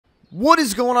What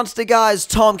is going on today, guys?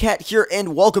 Tomcat here,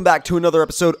 and welcome back to another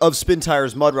episode of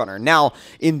SpinTires Mud Runner. Now,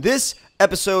 in this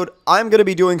episode, I'm going to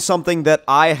be doing something that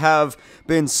I have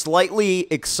been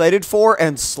slightly excited for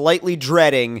and slightly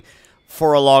dreading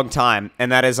for a long time,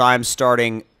 and that is I'm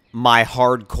starting my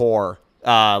hardcore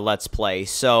Let's Play.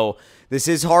 So, this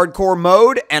is hardcore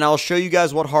mode, and I'll show you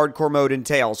guys what hardcore mode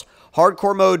entails.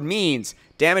 Hardcore mode means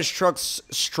damaged trucks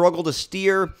struggle to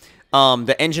steer,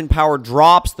 the engine power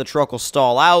drops, the truck will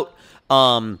stall out.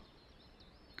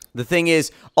 The thing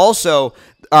is, also,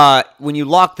 when you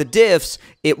lock the diffs,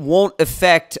 it won't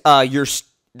affect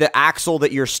the axle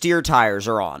that your steer tires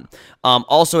are on.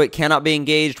 Also, it cannot be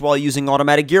engaged while using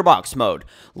automatic gearbox mode.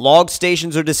 Log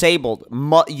stations are disabled.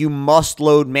 You must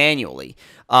load manually.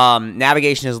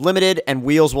 Navigation is limited, and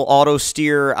wheels will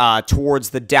auto-steer towards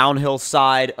the downhill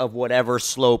side of whatever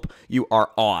slope you are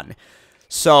on.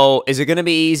 So, is it going to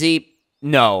be easy?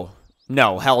 No.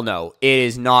 No, hell no. It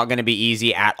is not going to be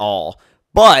easy at all.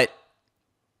 But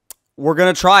we're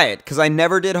going to try it, because I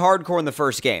never did hardcore in the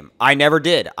first game. I never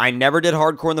did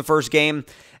hardcore in the first game,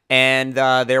 and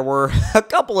there were a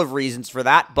couple of reasons for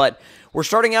that, but we're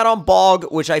starting out on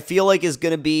Bog, which I feel like is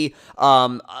going to be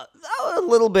a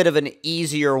little bit of an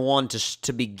easier one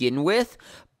to begin with,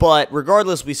 but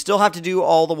regardless, we still have to do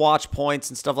all the watch points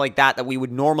and stuff like that we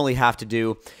would normally have to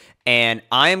do, and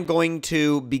I am going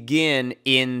to begin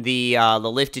in the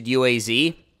lifted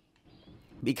UAZ,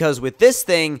 because with this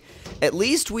thing, at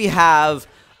least we have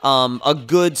a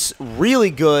good, really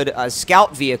good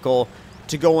scout vehicle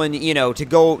to go in, to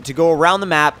go around the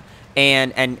map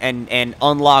and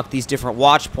unlock these different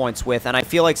watch points with. And I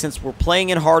feel like since we're playing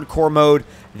in hardcore mode,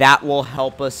 that will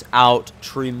help us out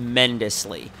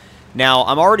tremendously. Now,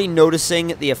 I'm already noticing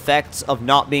the effects of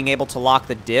not being able to lock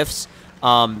the diffs.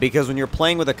 Because when you're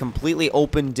playing with a completely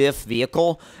open diff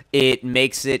vehicle, it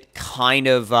makes it kind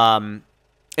of hard.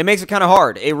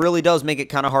 It really does make it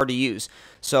kind of hard to use.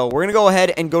 So we're going to go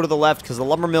ahead and go to the left because the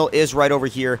lumber mill is right over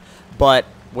here. But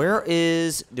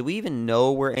do we even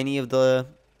know where any of the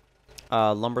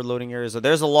lumber loading areas are?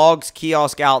 There's a logs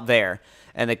kiosk out there.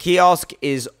 And the kiosk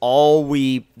is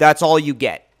that's all you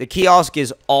get. The kiosk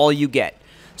is all you get.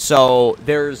 So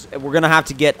we're going to have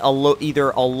to get either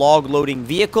a log loading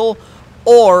vehicle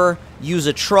or use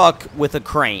a truck with a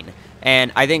crane.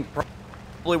 And I think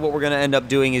probably what we're going to end up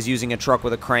doing is using a truck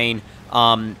with a crane,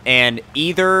 and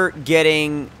either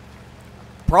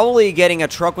probably getting a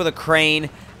truck with a crane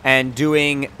and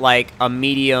doing like a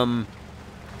medium-sized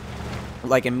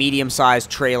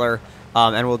trailer,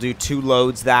 and we'll do 2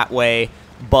 loads that way.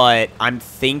 But I'm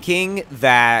thinking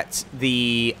that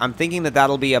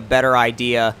that'll be a better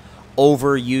idea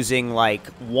over using like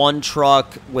one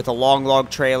truck with a long log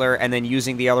trailer and then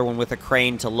using the other one with a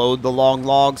crane to load the long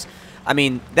logs. I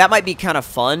mean, that might be kind of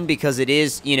fun because it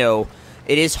is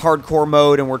hardcore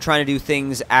mode and we're trying to do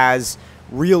things as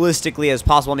realistically as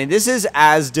possible. I mean, this is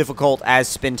as difficult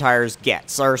as SpinTires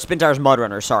gets, or SpinTires Mud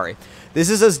Runner, sorry. This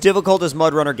is as difficult as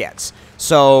Mud Runner gets.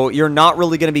 So you're not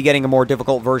really going to be getting a more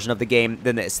difficult version of the game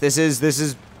than this. This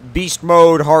is beast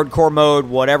mode, hardcore mode,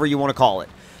 whatever you want to call it.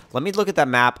 Let me look at that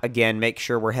map again, make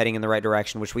sure we're heading in the right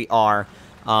direction, which we are.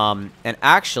 And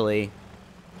actually,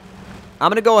 I'm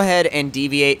going to go ahead and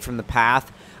deviate from the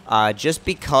path just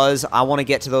because I want to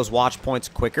get to those watch points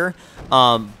quicker.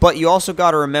 But you also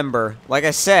got to remember, like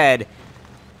I said,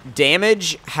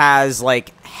 damage has like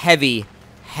heavy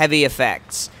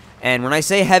effects. And when I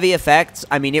say heavy effects,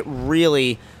 I mean it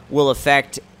really will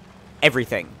affect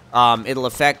everything. It'll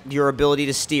affect your ability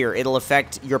to steer. It'll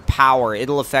affect your power.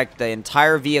 It'll affect the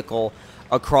entire vehicle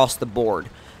across the board.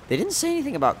 They didn't say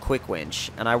anything about quick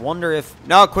winch, and I wonder if...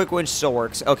 No, quick winch still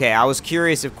works. Okay, I was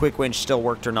curious if quick winch still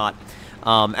worked or not.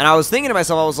 And I was thinking to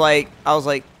myself, I was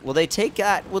like, will they take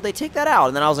that out?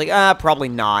 And then I was like, probably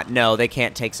not. No, they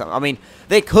can't take something. I mean,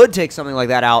 they could take something like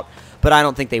that out, but I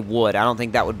don't think they would. I don't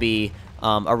think that would be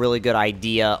a really good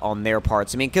idea on their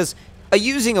parts. I mean, because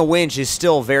using a winch is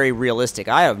still very realistic.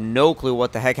 I have no clue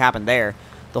what the heck happened there.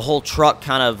 The whole truck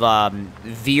kind of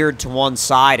veered to one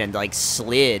side and like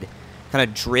slid. Kind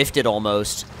of drifted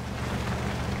almost.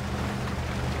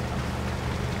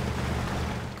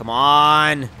 Come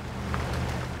on.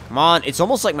 Come on. It's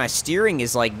almost like my steering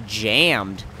is like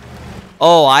jammed.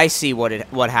 Oh, I see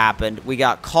what happened. We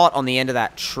got caught on the end of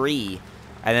that tree,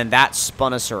 and then that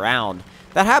spun us around.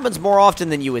 That happens more often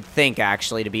than you would think,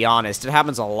 actually, to be honest. It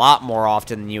happens a lot more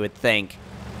often than you would think.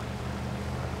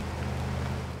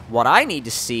 What I need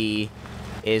to see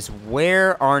is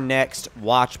where our next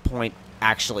watch point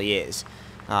actually is.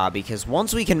 Because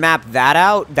once we can map that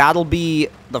out, that'll be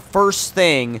the first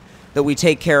thing that we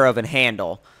take care of and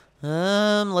handle.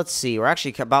 Let's see. We're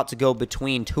actually about to go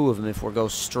between two of them if we go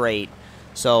straight.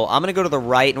 So I'm going to go to the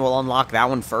right and we'll unlock that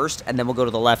one first, and then we'll go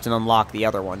to the left and unlock the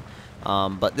other one.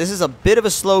 But this is a bit of a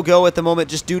slow go at the moment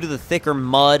just due to the thicker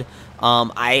mud.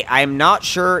 I'm not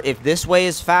sure if this way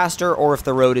is faster or if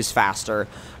the road is faster,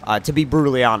 to be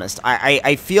brutally honest.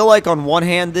 I feel like on one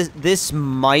hand this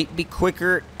might be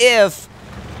quicker if,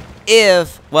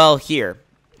 well,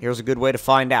 here's a good way to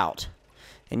find out.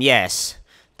 And yes,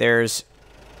 there's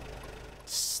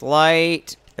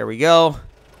slight, there we go.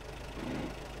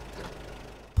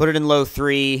 Put it in low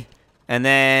 3, and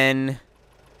then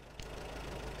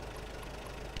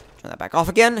turn that back off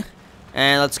again,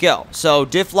 and let's go. So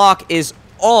diff lock is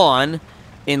on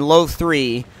in low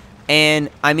 3, and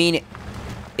I mean,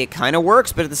 it kind of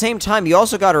works, but at the same time, you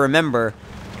also got to remember,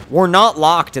 we're not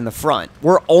locked in the front.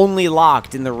 We're only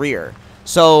locked in the rear.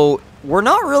 So we're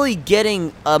not really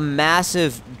getting a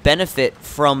massive benefit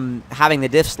from having the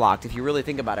diffs locked, if you really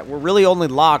think about it. We're really only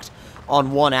locked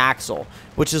on one axle,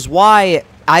 which is why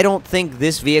I don't think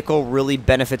this vehicle really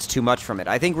benefits too much from it.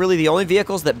 I think really the only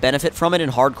vehicles that benefit from it in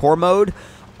hardcore mode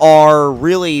are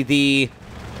really the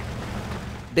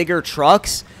bigger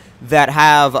trucks that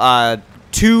have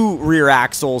 2 rear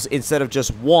axles instead of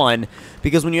just 1,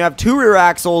 because when you have 2 rear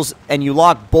axles and you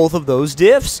lock both of those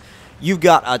diffs, you've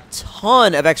got a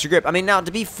ton of extra grip. I mean, now,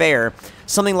 to be fair,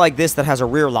 something like this that has a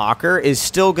rear locker is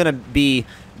still going to be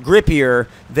grippier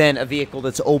than a vehicle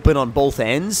that's open on both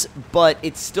ends, but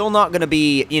it's still not going to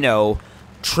be, you know,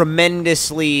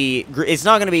 tremendously... It's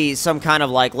not going to be some kind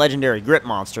of, like, legendary grip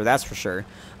monster, that's for sure.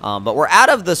 But we're out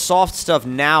of the soft stuff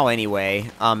now anyway,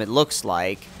 it looks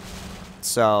like.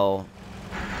 So...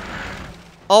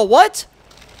 Oh, what?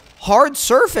 Hard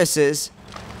surfaces?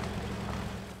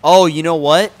 Oh, you know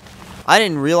what? I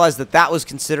didn't realize that that was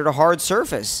considered a hard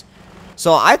surface.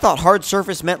 So I thought hard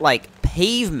surface meant, like,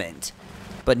 pavement.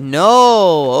 But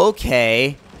no,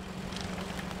 okay.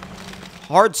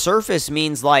 Hard surface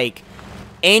means, like,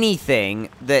 anything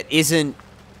that isn't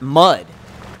mud.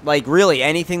 Like, really,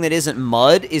 anything that isn't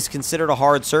mud is considered a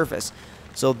hard surface.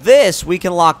 So this, we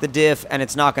can lock the diff, and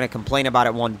it's not going to complain about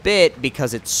it one bit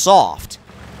because it's soft.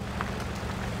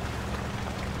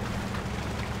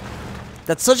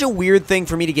 That's such a weird thing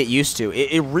for me to get used to.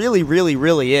 It really, really,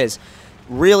 really is.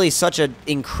 Really such an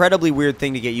incredibly weird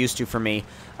thing to get used to for me.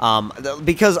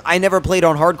 Because I never played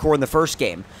on hardcore in the first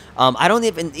game. I don't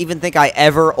even think I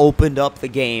ever opened up the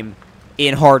game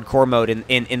in hardcore mode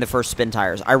in the first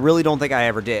SpinTires. I really don't think I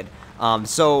ever did.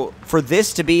 So for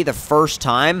this to be the first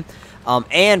time,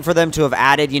 and for them to have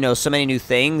added, you know, so many new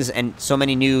things and so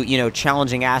many new, you know,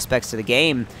 challenging aspects to the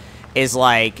game is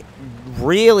like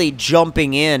really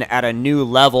jumping in at a new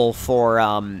level for,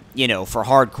 you know, for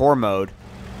hardcore mode.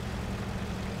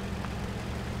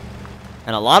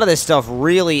 And a lot of this stuff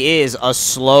really is a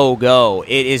slow go.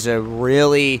 It is a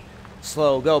really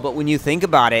slow go. But when you think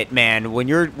about it, man, when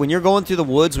you're going through the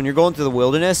woods, when you're going through the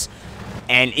wilderness,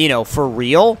 and, you know, for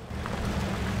real,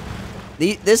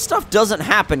 this stuff doesn't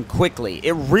happen quickly.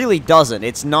 It really doesn't.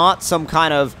 It's not some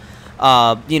kind of,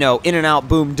 you know, in and out,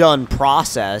 boom, done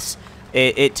process.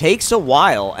 It takes a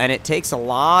while, and it takes a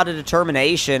lot of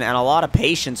determination and a lot of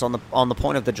patience on the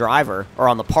point of the driver, or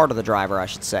on the part of the driver, I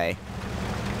should say.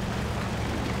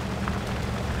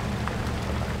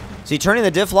 See, turning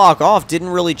the diff lock off didn't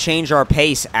really change our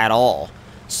pace at all.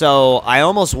 So I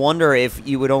almost wonder if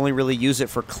you would only really use it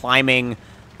for climbing,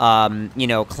 you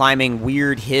know, climbing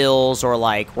weird hills or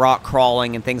like rock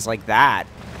crawling and things like that.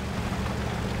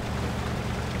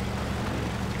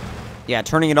 Yeah,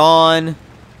 turning it on,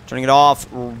 turning it off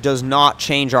does not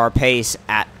change our pace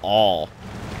at all.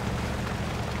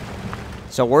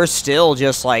 So we're still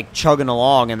just like chugging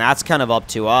along, and that's kind of up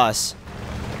to us.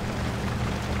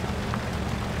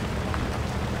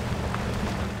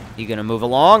 You gonna move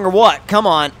along or what? Come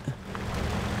on.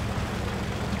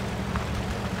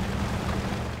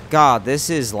 God, this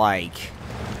is like...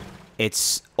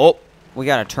 It's... Oh, we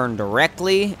gotta turn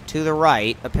directly to the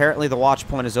right. Apparently the watch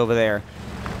point is over there.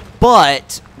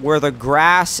 But where the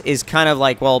grass is kind of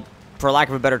like, well, for lack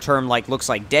of a better term, like looks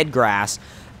like dead grass,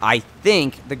 I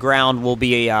think the ground will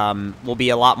be a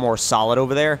lot more solid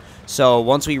over there. So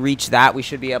once we reach that, we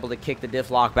should be able to kick the diff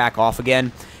lock back off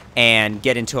again and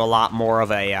get into a lot more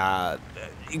of a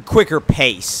quicker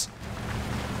pace.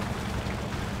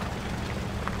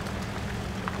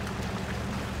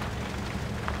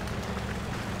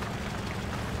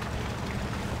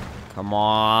 Come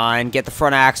on, get the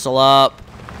front axle up.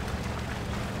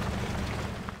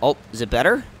 Oh, is it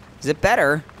better? Is it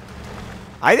better?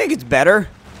 I think it's better.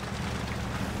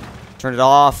 Turn it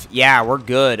off. Yeah, we're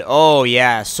good. Oh,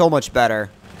 yeah, so much better.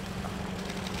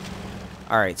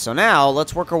 Alright, so now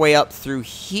let's work our way up through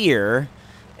here.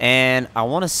 And I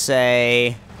want to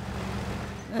say...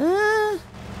 I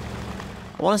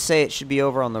want to say it should be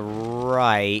over on the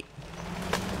right.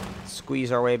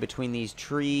 Squeeze our way between these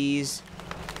trees.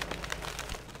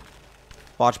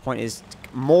 Watch point is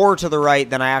more to the right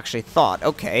than I actually thought.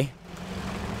 Okay.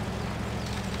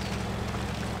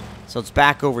 So it's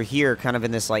back over here, kind of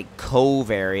in this, like, cove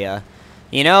area.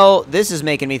 You know, this is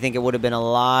making me think it would have been a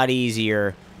lot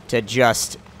easier to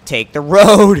just take the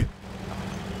road.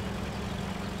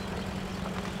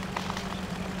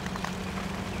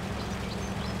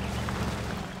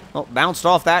 Oh, bounced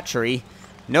off that tree.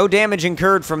 No damage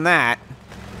incurred from that.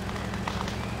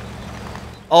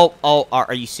 Oh,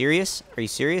 are you serious? Are you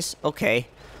serious? Okay.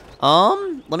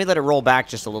 Let me let it roll back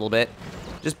just a little bit.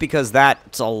 Just because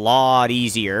that's a lot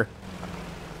easier.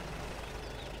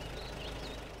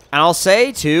 And I'll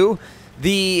say, too,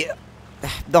 the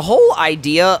whole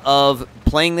idea of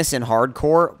playing this in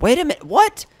hardcore... Wait a minute,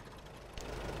 what?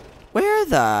 Where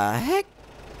the heck?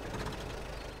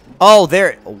 Oh,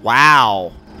 there...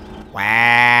 Wow.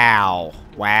 Wow.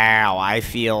 Wow. I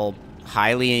feel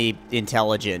highly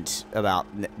intelligent about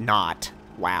not.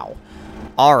 Wow.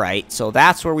 Alright, so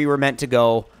that's where we were meant to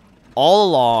go all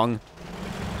along.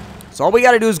 So all we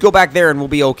gotta do is go back there and we'll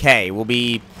be okay. We'll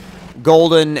be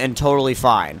golden and totally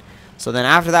fine. So then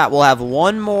after that, we'll have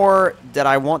one more that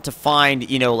I want to find,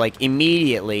 you know, like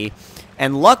immediately.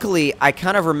 And luckily, I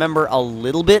kind of remember a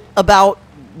little bit about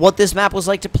what this map was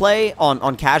like to play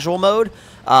on casual mode.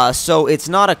 So it's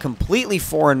not a completely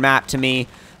foreign map to me,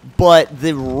 but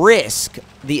the risk,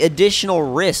 the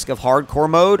additional risk of hardcore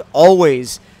mode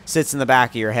always sits in the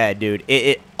back of your head, dude.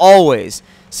 It always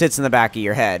sits in the back of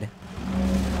your head.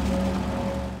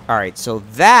 Alright, so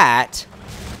that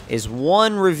is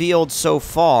one revealed so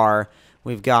far.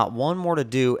 We've got one more to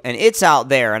do, and it's out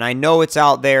there, and I know it's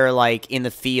out there, like, in the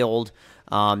field,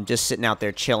 just sitting out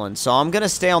there chilling. So I'm going to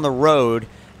stay on the road,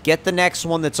 get the next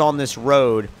one that's on this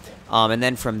road, and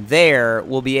then from there,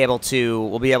 we'll be able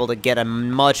to get a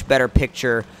much better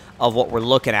picture of what we're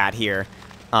looking at here.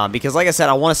 Because, like I said,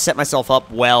 I want to set myself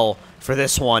up well for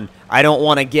this one. I don't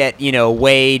want to get, you know,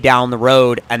 way down the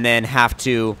road and then have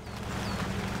to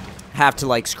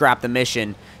like scrap the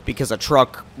mission because a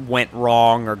truck went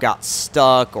wrong or got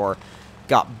stuck or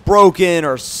got broken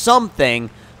or something,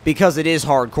 because it is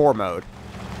hardcore mode.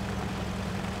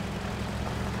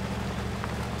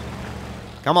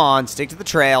 Come on, stick to the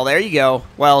trail. There you go.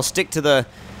 Well, stick to the,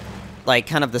 like,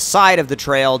 kind of the side of the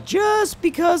trail, just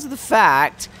because of the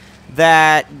fact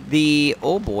that the...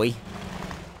 Oh, boy.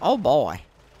 Oh, boy.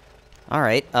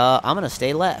 Alright, I'm gonna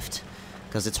stay left,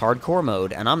 because it's hardcore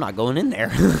mode, and I'm not going in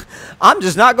there. I'm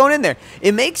just not going in there.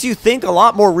 It makes you think a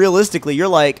lot more realistically. You're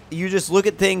like, you just look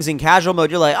at things in casual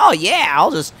mode, you're like, oh yeah,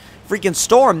 I'll just freaking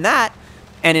storm that.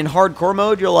 And in hardcore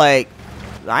mode, you're like,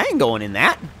 I ain't going in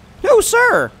that. No,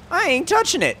 sir, I ain't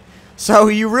touching it. So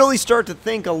you really start to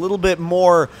think a little bit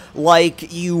more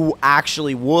like you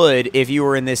actually would if you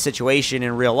were in this situation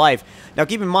in real life. Now,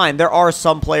 keep in mind, there are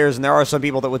some players and there are some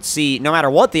people that would see, no matter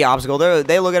what the obstacle,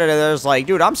 they look at it and they're just like,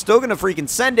 dude, I'm still going to freaking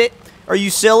send it. Are you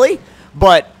silly?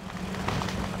 But,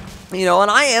 you know,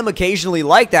 and I am occasionally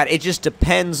like that. It just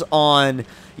depends on,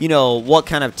 you know, what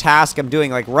kind of task I'm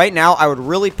doing. Like right now, I would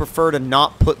really prefer to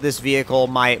not put this vehicle,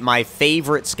 my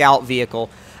favorite scout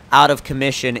vehicle, out of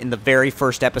commission in the very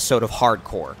first episode of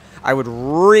hardcore. I would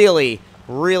really,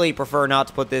 really prefer not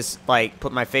to put this, like,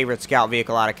 put my favorite scout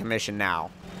vehicle out of commission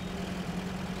now.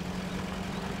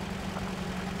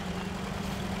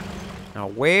 Now,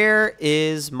 where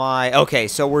is my... Okay,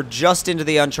 so we're just into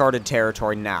the uncharted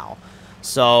territory now.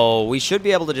 So we should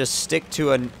be able to just stick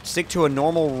to a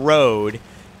normal road,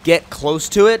 get close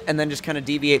to it, and then just kind of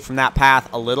deviate from that path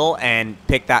a little and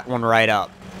pick that one right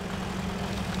up.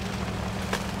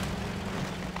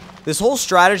 This whole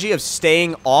strategy of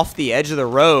staying off the edge of the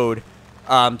road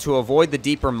to avoid the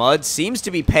deeper mud seems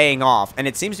to be paying off, and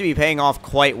it seems to be paying off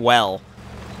quite well.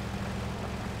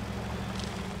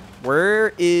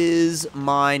 Where is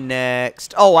my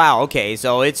next... Oh, wow, okay,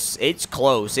 so it's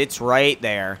close. It's right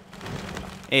there.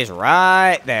 It's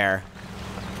right there.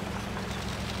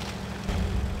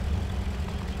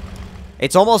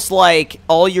 It's almost like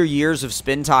all your years of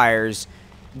SpinTires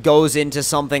goes into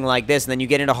something like this, and then you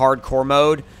get into hardcore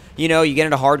mode. You know, you get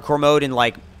into hardcore mode in,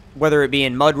 like, whether it be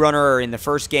in Mud Runner or in the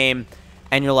first game,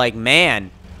 and you're like,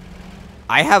 man,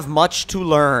 I have much to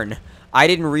learn. I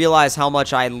didn't realize how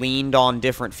much I leaned on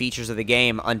different features of the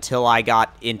game until I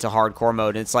got into hardcore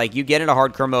mode. And it's like, you get into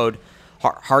hardcore mode,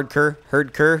 hardcore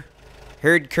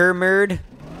mode.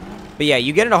 But yeah,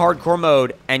 you get into hardcore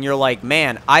mode, and you're like,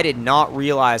 man, I did not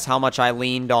realize how much I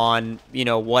leaned on, you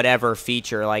know, whatever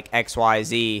feature, like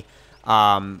XYZ.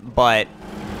 But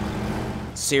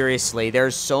seriously,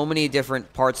 there's so many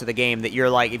different parts of the game that you're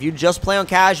like, if you just play on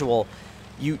casual,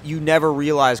 you never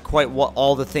realize quite what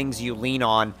all the things you lean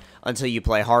on until you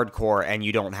play hardcore and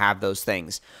you don't have those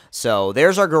things. So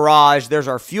there's our garage, there's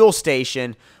our fuel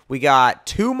station. We got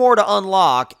 2 more to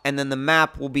unlock, and then the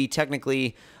map will be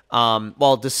technically,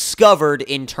 well, discovered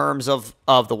in terms of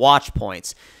the watch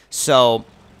points. So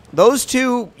those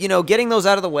 2, you know, getting those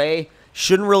out of the way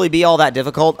shouldn't really be all that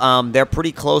difficult. They're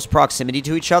pretty close proximity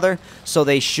to each other, so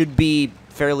they should be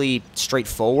fairly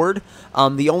straightforward.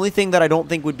 The only thing that I don't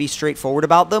think would be straightforward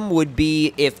about them would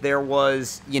be if there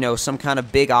was, you know, some kind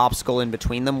of big obstacle in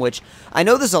between them, which I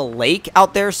know there's a lake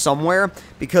out there somewhere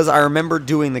because I remember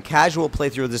doing the casual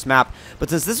playthrough of this map, but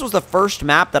since this was the first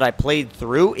map that I played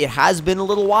through, it has been a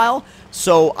little while,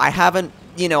 so I haven't,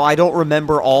 you know, I don't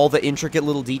remember all the intricate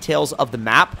little details of the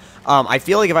map. I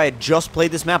feel like if I had just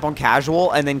played this map on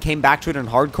casual and then came back to it in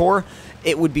hardcore,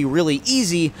 it would be really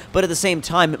easy, but at the same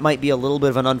time, it might be a little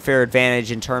bit of an unfair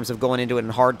advantage in terms of going into it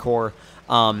in hardcore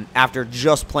after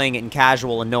just playing it in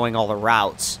casual and knowing all the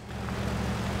routes.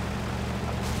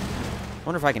 I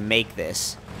wonder if I can make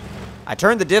this. I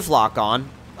turned the diff lock on.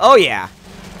 Oh, yeah.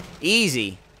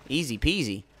 Easy. Easy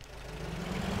peasy.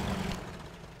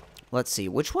 Let's see.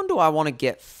 Which one do I want to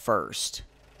get first?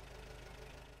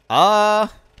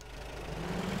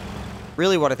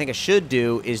 Really what I think I should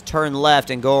do is turn left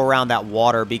and go around that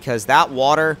water, because that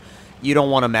water, you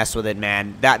don't want to mess with it,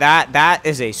 man. That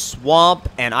is a swamp,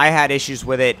 and I had issues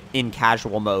with it in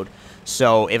casual mode.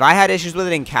 So if I had issues with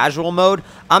it in casual mode,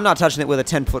 I'm not touching it with a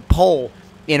 10-foot pole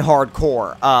in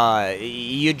hardcore.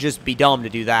 You'd just be dumb to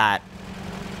do that.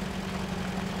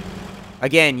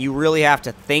 Again, you really have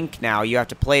to think now. You have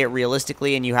to play it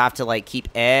realistically, and you have to, like, keep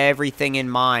everything in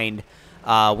mind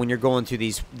when you're going through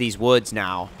these woods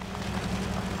now.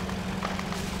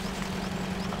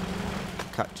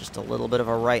 Cut just a little bit of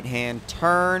a right-hand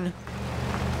turn.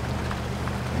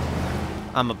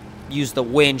 I'm going to use the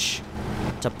winch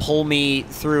to pull me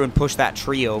through and push that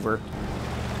tree over.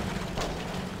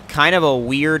 Kind of a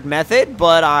weird method,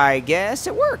 but I guess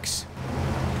it works.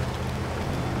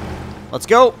 Let's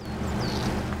go.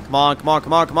 Come on, come on,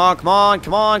 come on, come on, come on,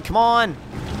 come on, come on.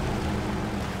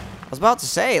 I was about to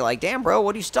say, like, damn, bro,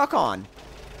 what are you stuck on?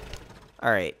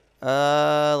 All right.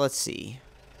 Let's see.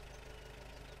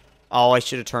 Oh, I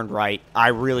should have turned right. I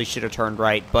really should have turned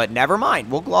right, but never mind.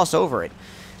 We'll gloss over it.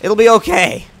 It'll be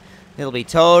okay. It'll be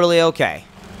totally okay.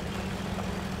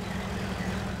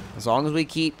 As long as we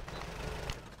keep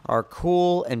our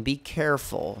cool and be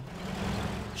careful,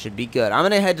 should be good. I'm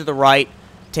going to head to the right,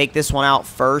 take this one out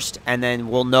first, and then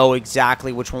we'll know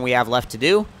exactly which one we have left to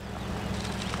do.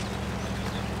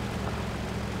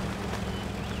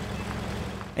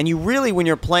 And you really, when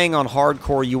you're playing on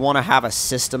hardcore, you want to have a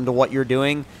system to what you're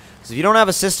doing. Because if you don't have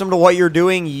a system to what you're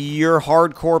doing, your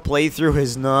hardcore playthrough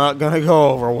is not going to go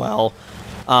over well.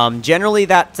 Generally,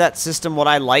 that system, what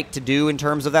I like to do in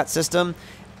terms of that system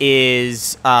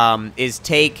is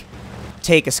take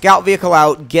a scout vehicle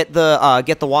out, get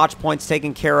the watch points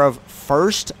taken care of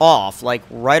first off, like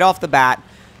right off the bat,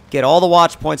 get all the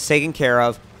watch points taken care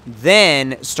of,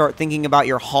 then start thinking about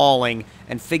your hauling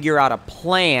and figure out a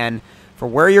plan for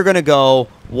where you're going to go,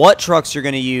 what trucks you're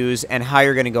going to use, and how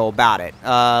you're going to go about it.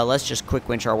 Let's just quick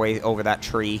winch our way over that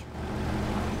tree,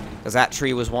 because that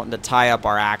tree was wanting to tie up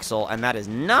our axle, and that is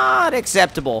not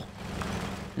acceptable.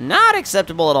 Not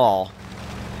acceptable at all.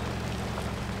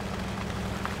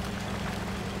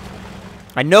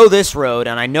 I know this road,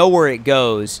 and I know where it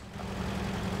goes.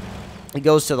 It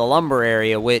goes to the lumber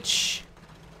area, which...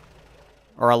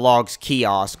 or a logs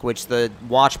kiosk, which the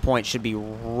watch point should be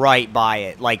right by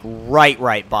it. Like,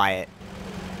 right by it.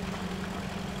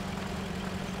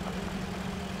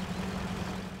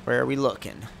 Where are we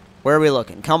looking? Where are we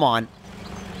looking? Come on.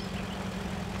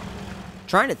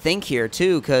 Trying to think here,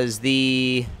 too, because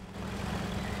the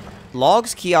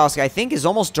logs kiosk, I think, is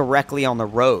almost directly on the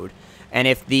road. And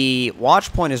if the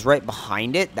watch point is right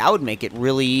behind it, that would make it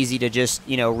really easy to just,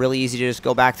 you know, really easy to just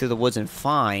go back through the woods and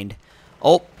find.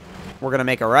 Oh, we're going to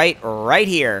make a right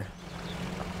here.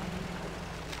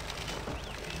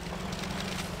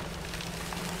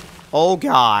 Oh,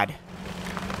 God.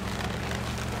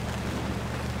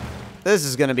 This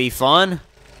is going to be fun.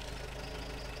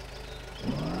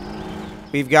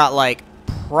 We've got, like,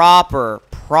 proper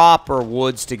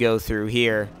woods to go through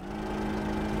here.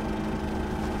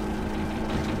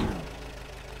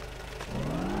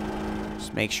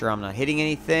 Just make sure I'm not hitting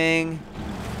anything.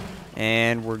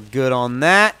 And we're good on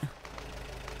that.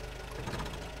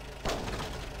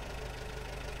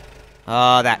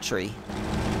 That tree.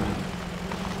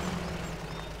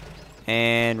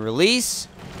 And release.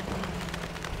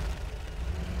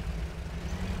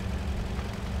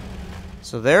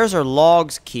 So there's our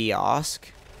logs kiosk.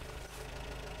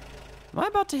 Am I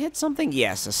about to hit something?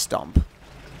 Yes, a stump.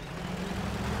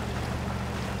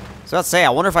 So let's say, I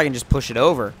wonder if I can just push it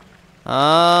over.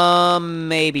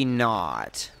 Maybe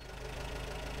not.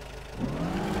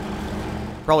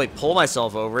 Probably pull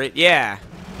myself over it. Yeah.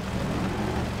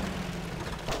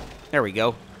 There we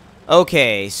go.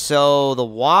 Okay, so the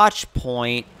watch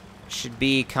point should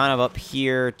be kind of up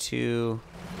here to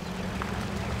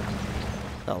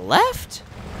the left?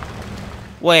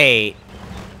 Wait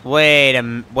a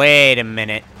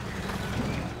minute.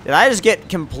 Did I just get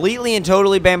completely and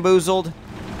totally bamboozled?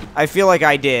 I feel like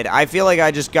I did. I feel like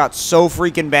I just got so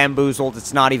freaking bamboozled,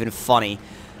 it's not even funny.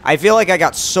 I feel like I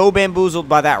got so bamboozled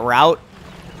by that route.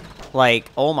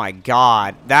 Like, oh my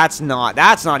god. That's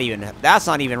not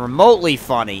even remotely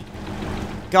funny.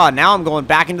 God, now I'm going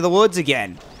back into the woods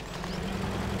again.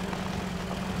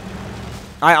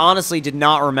 I honestly did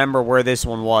not remember where this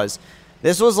one was.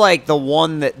 This was like the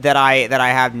one that I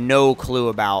have no clue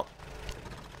about.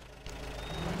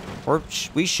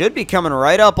 We should be coming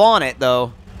right up on it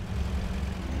though.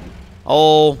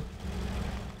 Oh,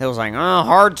 it was like,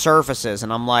 hard surfaces,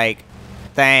 and I'm like,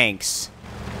 thanks.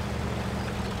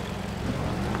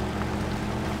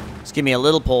 Just give me a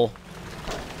little pull.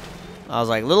 I was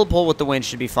like, little pull with the wind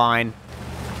should be fine.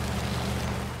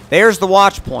 There's the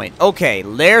watch point. Okay,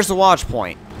 there's the watch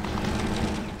point.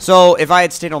 So, if I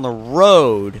had stayed on the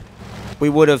road, we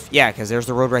would have... Yeah, because there's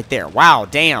the road right there. Wow,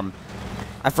 damn.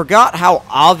 I forgot how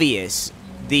obvious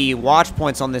the watch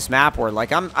points on this map were.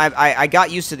 Like, I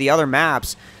got used to the other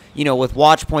maps, you know, with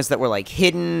watch points that were, like,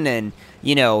 hidden and,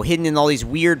 you know, hidden in all these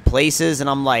weird places. And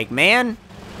I'm like, man,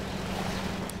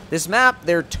 this map,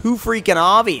 they're too freaking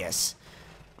obvious.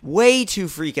 Way too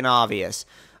freaking obvious.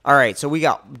 Alright, so we've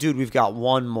got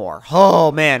one more.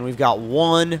 Oh, man, we've got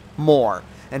one more.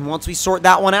 And once we sort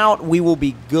that one out, we will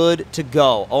be good to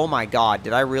go. Oh, my God.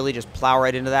 Did I really just plow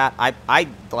right into that? I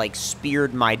like,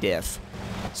 speared my diff.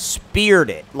 Speared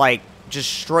it. Like, just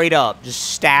straight up. Just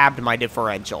stabbed my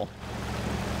differential.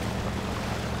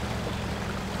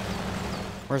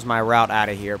 Where's my route out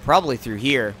of here? Probably through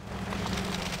here.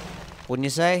 Wouldn't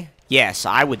you say? Yes,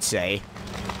 I would say.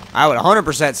 I would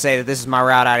 100% say that this is my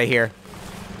route out of here.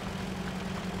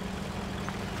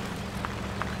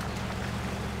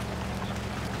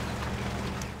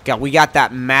 God, we got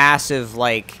that massive,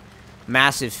 like,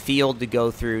 massive field to go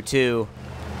through, too.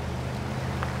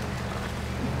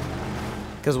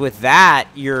 Because with that,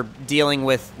 you're dealing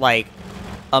with, like,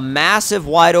 a massive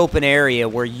wide open area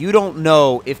where you don't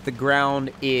know if the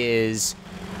ground is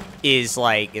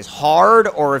hard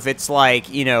or if it's,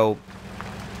 like, you know,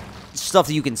 stuff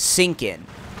that you can sink in.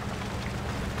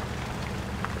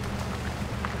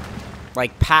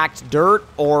 Like packed dirt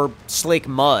or slick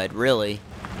mud, really.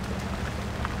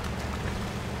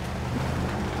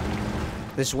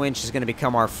 This winch is going to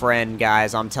become our friend,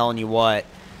 guys. I'm telling you what.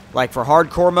 Like, for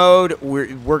hardcore mode, we're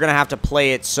going to have to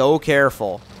play it so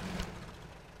careful.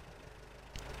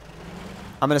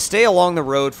 I'm going to stay along the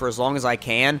road for as long as I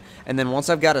can, and then once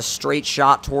I've got a straight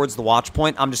shot towards the watch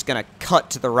point, I'm just going to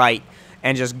cut to the right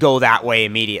and just go that way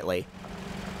immediately.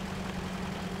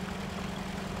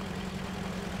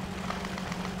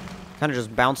 Kind of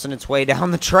just bouncing its way down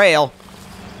the trail.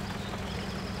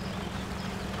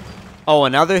 Oh,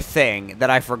 another thing that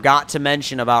I forgot to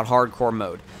mention about hardcore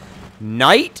mode.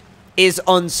 Night is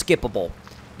unskippable.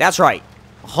 That's right.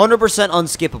 100%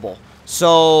 unskippable.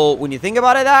 So, when you think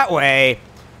about it that way,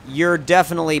 you're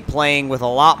definitely playing with a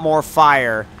lot more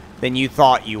fire than you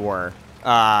thought you were.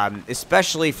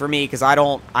 Especially for me, because I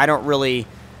don't really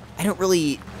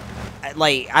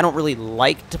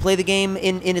like to play the game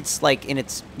in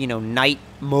its you know, night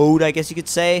mode, I guess you could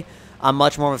say. I'm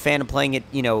much more of a fan of playing it,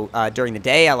 you know, during the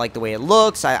day. I like the way it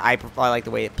looks. I like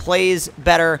the way it plays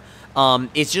better.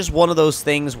 It's just one of those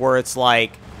things where it's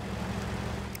like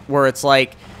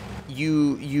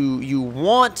you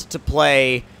want to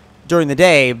play during the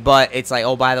day, but it's like,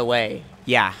 oh, by the way,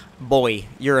 yeah, boy,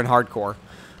 you're in hardcore.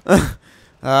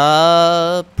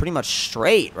 Pretty much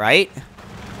straight, right?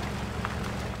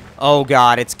 Oh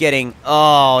God, it's getting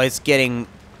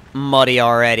muddy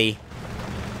already.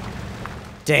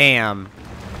 Damn.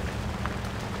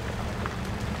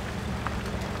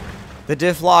 The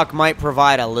diff lock might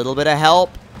provide a little bit of help,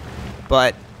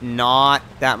 but not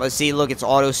that much. See, look, it's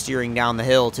auto steering down the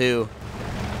hill too.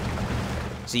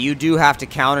 So you do have to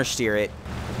counter steer it.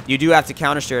 You do have to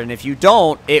counter steer it, and if you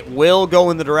don't, it will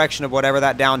go in the direction of whatever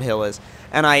that downhill is.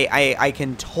 And I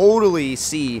can totally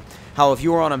see how if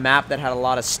you were on a map that had a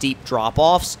lot of steep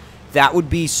drop-offs, that would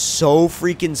be so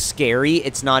freaking scary,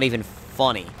 it's not even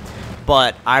funny.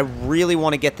 But I really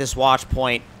want to get this watch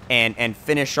point and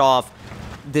finish off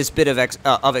this bit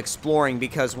of exploring,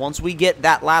 because once we get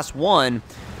that last one,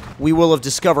 we will have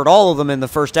discovered all of them in the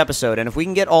first episode. And if we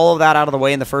can get all of that out of the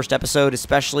way in the first episode,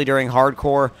 especially during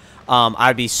hardcore,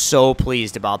 I'd be so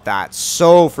pleased about that.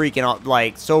 So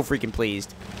freaking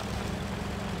pleased.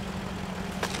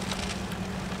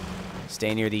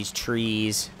 Stay near these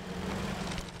trees.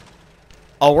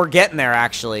 Oh, we're getting there,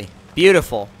 actually.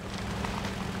 Beautiful.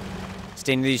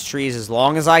 Stay near these trees as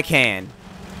long as I can.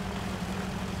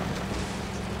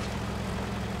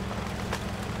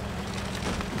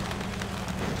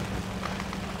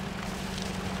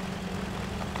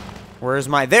 Where's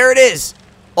my... There it is!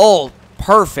 Oh,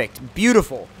 perfect.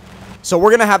 Beautiful. So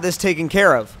we're going to have this taken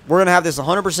care of. We're going to have this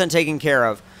 100% taken care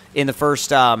of in the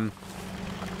first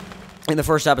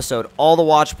episode. All the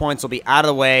watch points will be out of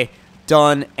the way,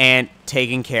 done, and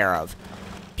taken care of.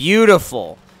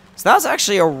 Beautiful. So that was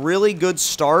actually a really good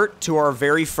start to our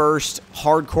very first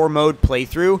hardcore mode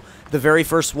playthrough. The very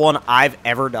first one I've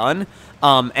ever done.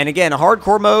 And again,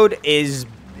 hardcore mode is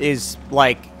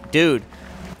like, dude,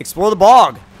 explore the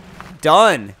bog.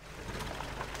 Done.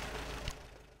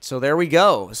 So there we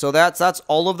go. So that's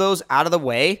all of those out of the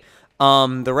way.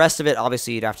 The rest of it,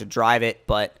 obviously, you'd have to drive it,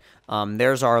 but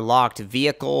there's our locked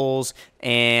vehicles,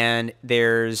 and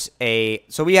there's a...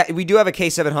 So we do have a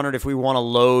K700 if we want to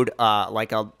load, if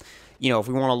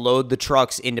we want to load the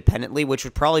trucks independently, which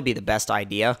would probably be the best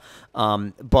idea.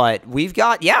 But we've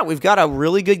got a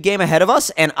really good game ahead of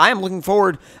us, and I am looking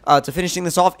forward to finishing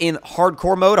this off in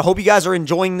hardcore mode. I hope you guys are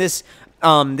enjoying this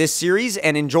series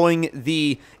and enjoying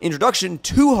the introduction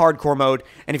to hardcore mode.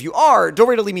 And if you are, don't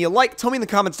forget to leave me a like. Tell me in the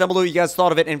comments down below what you guys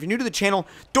thought of it. And if you're new to the channel,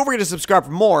 don't forget to subscribe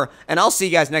for more. And I'll see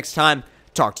you guys next time.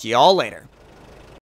 Talk to you all later.